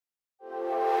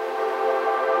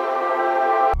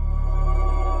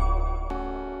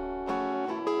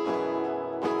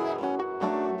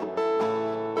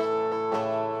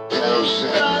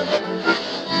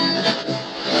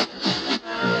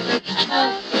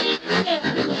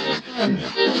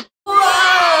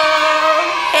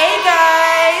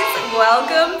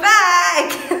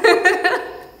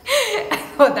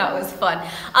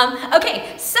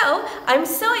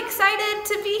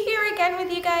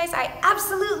with you guys. I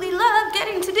absolutely love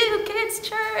getting to do kids'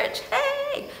 church.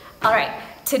 Hey! All right,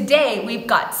 today we've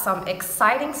got some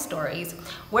exciting stories.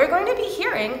 We're going to be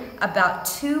hearing about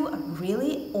two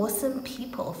really awesome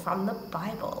people from the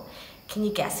Bible. Can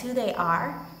you guess who they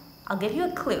are? I'll give you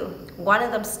a clue. One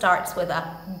of them starts with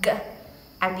a G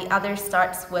and the other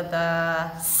starts with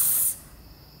a S.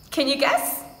 Can you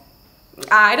guess?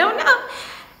 I don't know.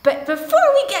 But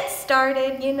before we get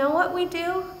started, you know what we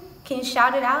do? Can you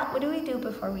shout it out? What do we do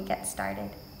before we get started?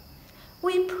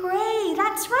 We pray,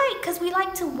 that's right, because we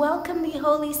like to welcome the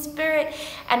Holy Spirit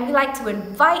and we like to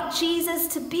invite Jesus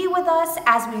to be with us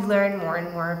as we learn more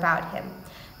and more about him.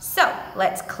 So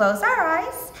let's close our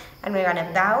eyes and we're going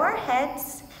to bow our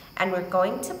heads and we're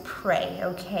going to pray,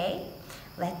 okay?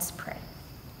 Let's pray.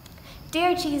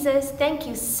 Dear Jesus, thank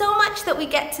you so much that we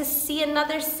get to see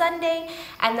another Sunday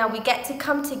and that we get to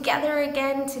come together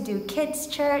again to do kids'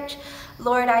 church.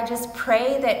 Lord, I just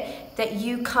pray that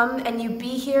you come and you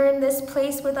be here in this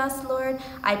place with us, Lord.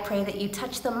 I pray that you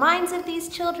touch the minds of these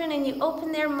children and you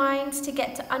open their minds to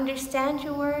get to understand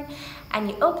your word and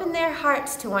you open their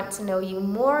hearts to want to know you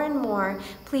more and more.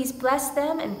 Please bless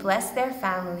them and bless their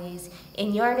families.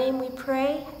 In your name we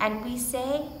pray and we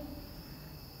say,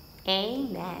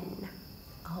 Amen.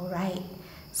 All right,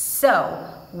 so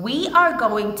we are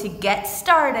going to get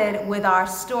started with our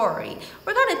story.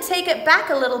 We're going to take it back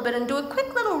a little bit and do a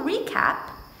quick little recap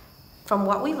from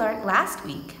what we learned last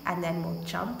week, and then we'll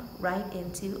jump right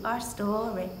into our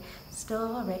story.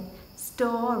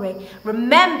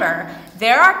 Remember,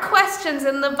 there are questions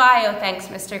in the bio. Thanks,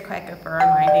 Mr. Quaker, for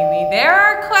reminding me. There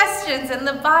are questions in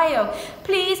the bio.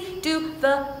 Please do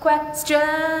the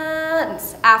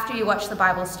questions after you watch the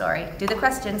Bible story. Do the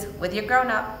questions with your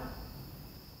grown-up.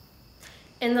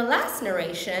 In the last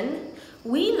narration,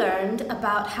 we learned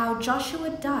about how Joshua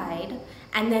died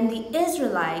and then the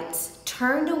Israelites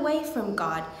turned away from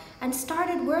God and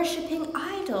started worshiping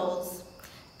idols.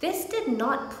 This did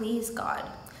not please God.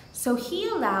 So he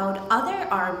allowed other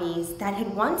armies that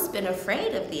had once been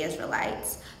afraid of the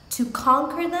Israelites to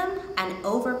conquer them and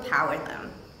overpower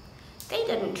them. They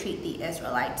didn't treat the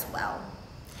Israelites well.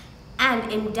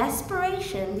 And in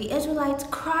desperation, the Israelites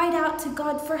cried out to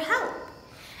God for help.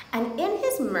 And in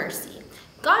his mercy,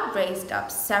 God raised up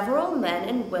several men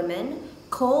and women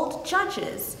called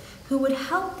judges who would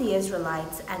help the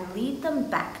Israelites and lead them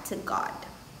back to God.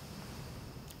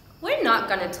 We're not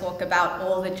going to talk about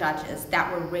all the judges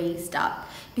that were raised up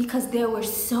because there were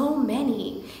so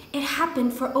many. It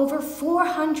happened for over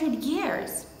 400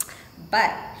 years.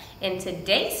 But in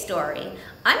today's story,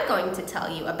 I'm going to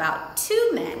tell you about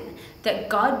two men that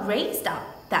God raised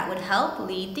up that would help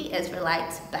lead the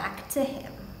Israelites back to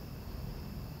him.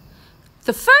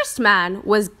 The first man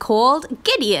was called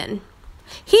Gideon.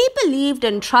 He believed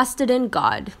and trusted in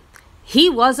God. He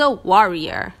was a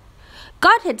warrior.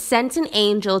 God had sent an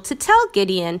angel to tell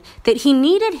Gideon that he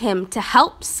needed him to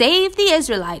help save the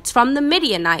Israelites from the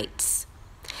Midianites.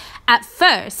 At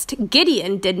first,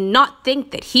 Gideon did not think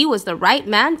that he was the right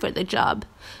man for the job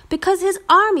because his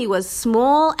army was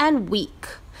small and weak,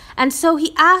 and so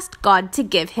he asked God to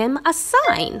give him a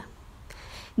sign.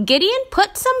 Gideon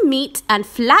put some meat and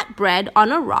flat bread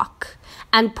on a rock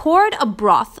and poured a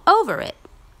broth over it.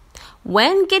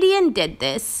 When Gideon did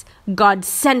this, God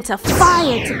sent a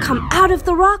fire to come out of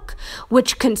the rock,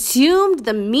 which consumed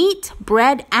the meat,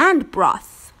 bread, and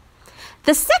broth.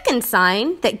 The second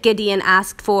sign that Gideon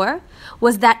asked for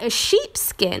was that a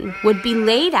sheepskin would be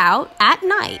laid out at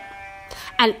night.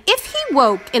 And if he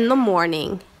woke in the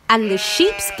morning and the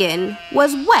sheepskin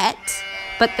was wet,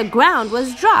 but the ground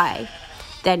was dry,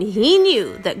 then he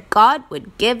knew that God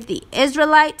would give the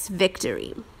Israelites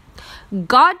victory.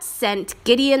 God sent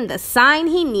Gideon the sign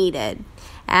he needed,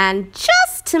 and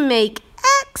just to make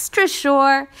extra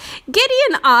sure,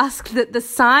 Gideon asked that the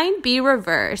sign be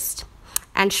reversed.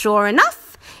 And sure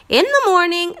enough, in the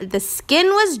morning, the skin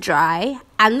was dry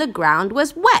and the ground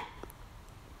was wet.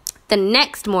 The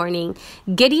next morning,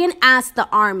 Gideon asked the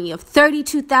army of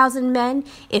 32,000 men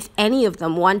if any of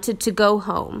them wanted to go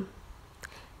home.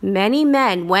 Many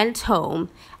men went home,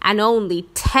 and only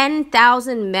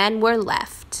 10,000 men were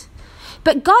left.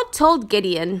 But God told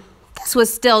Gideon this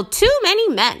was still too many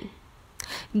men.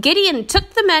 Gideon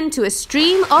took the men to a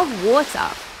stream of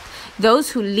water.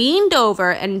 Those who leaned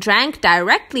over and drank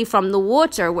directly from the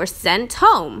water were sent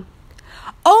home.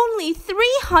 Only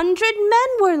 300 men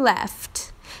were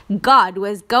left. God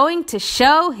was going to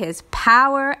show his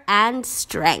power and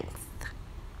strength.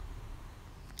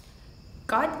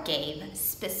 God gave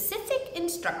specific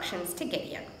instructions to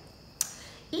Gideon.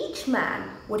 Each man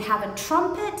would have a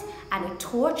trumpet and a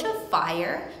torch of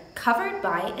fire covered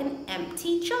by an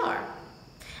empty jar.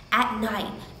 At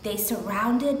night, they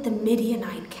surrounded the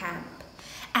Midianite camp.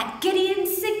 At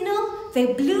Gideon's signal,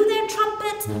 they blew their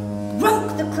trumpets,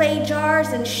 broke the clay jars,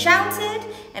 and shouted,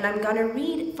 and I'm going to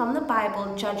read from the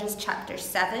Bible, Judges chapter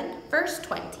 7, verse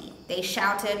 20. They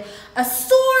shouted, "A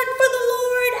sword for the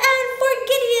Lord and for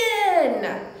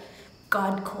Gideon!"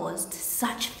 God caused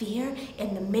such fear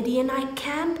in the Midianite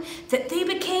camp that they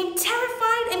became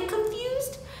terrified and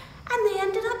confused, and they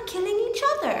ended up killing each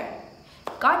other.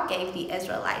 God gave the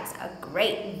Israelites a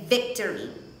great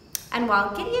victory. And while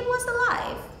Gideon was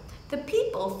alive, the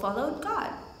people followed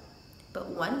God. But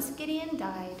once Gideon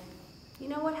died, you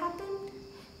know what happened?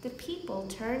 The people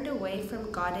turned away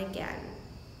from God again.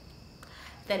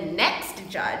 The next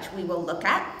judge we will look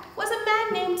at was a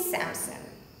man named Samson.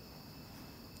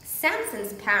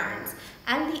 Samson's parents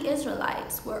and the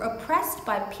Israelites were oppressed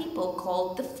by people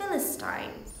called the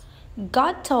Philistines.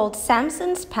 God told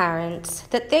Samson's parents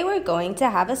that they were going to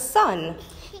have a son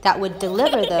that would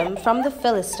deliver them from the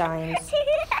Philistines.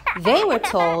 They were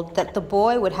told that the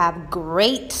boy would have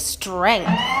great strength.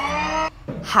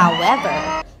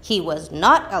 However, he was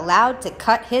not allowed to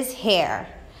cut his hair.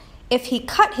 If he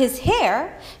cut his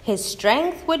hair, his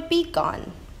strength would be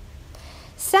gone.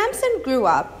 Samson grew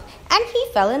up and he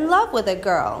fell in love with a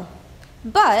girl.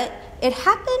 But it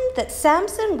happened that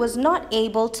Samson was not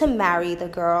able to marry the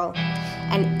girl.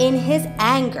 And in his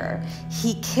anger,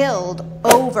 he killed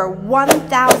over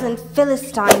 1,000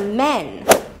 Philistine men.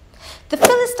 The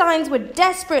Philistines were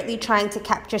desperately trying to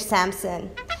capture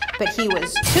Samson, but he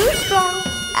was too strong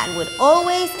and would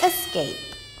always escape.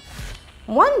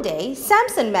 One day,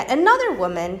 Samson met another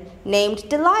woman named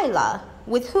Delilah,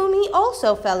 with whom he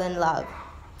also fell in love.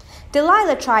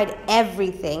 Delilah tried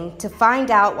everything to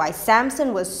find out why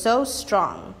Samson was so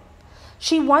strong.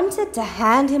 She wanted to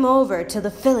hand him over to the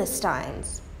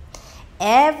Philistines.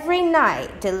 Every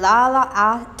night, Delilah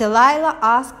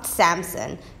asked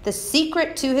Samson the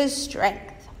secret to his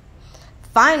strength.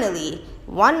 Finally,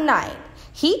 one night,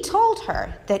 he told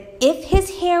her that if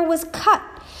his hair was cut,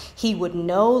 he would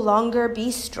no longer be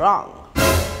strong.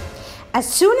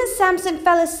 As soon as Samson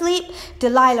fell asleep,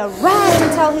 Delilah ran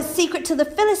to tell his secret to the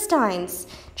Philistines.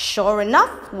 Sure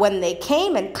enough, when they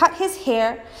came and cut his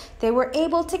hair, they were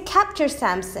able to capture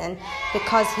Samson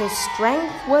because his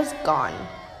strength was gone.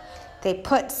 They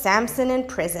put Samson in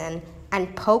prison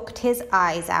and poked his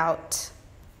eyes out.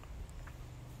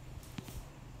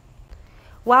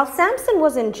 While Samson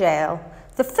was in jail,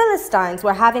 the Philistines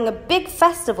were having a big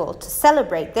festival to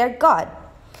celebrate their god.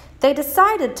 They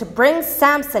decided to bring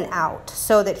Samson out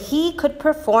so that he could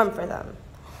perform for them.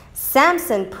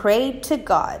 Samson prayed to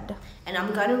God. And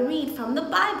I'm going to read from the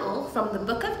Bible, from the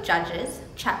book of Judges,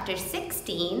 chapter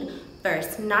 16,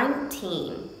 verse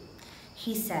 19.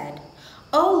 He said,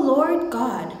 "O Lord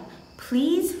God,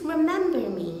 please remember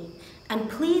me,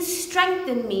 and please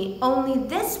strengthen me only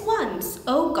this once,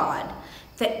 O God,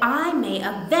 that I may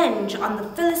avenge on the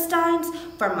Philistines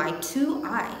for my 2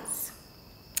 eyes."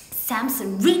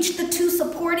 Samson reached the 2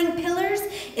 supporting pillars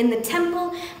in the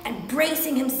temple, and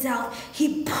bracing himself,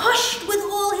 he pushed with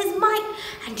all his might.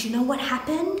 And you know what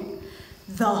happened?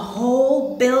 The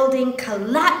whole building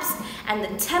collapsed, and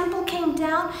the temple came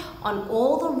down on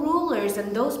all the rulers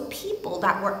and those people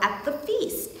that were at the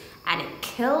feast, and it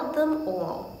killed them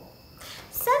all.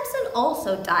 Samson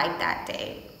also died that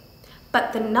day.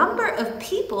 But the number of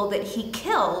people that he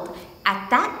killed at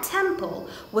that temple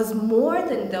was more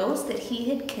than those that he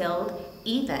had killed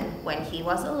even when he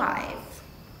was alive.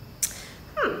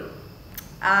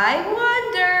 I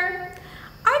wonder,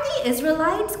 are the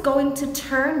Israelites going to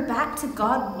turn back to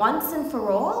God once and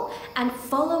for all and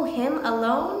follow him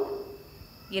alone?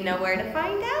 You know where to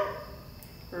find out?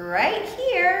 Right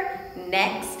here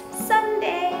next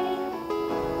Sunday.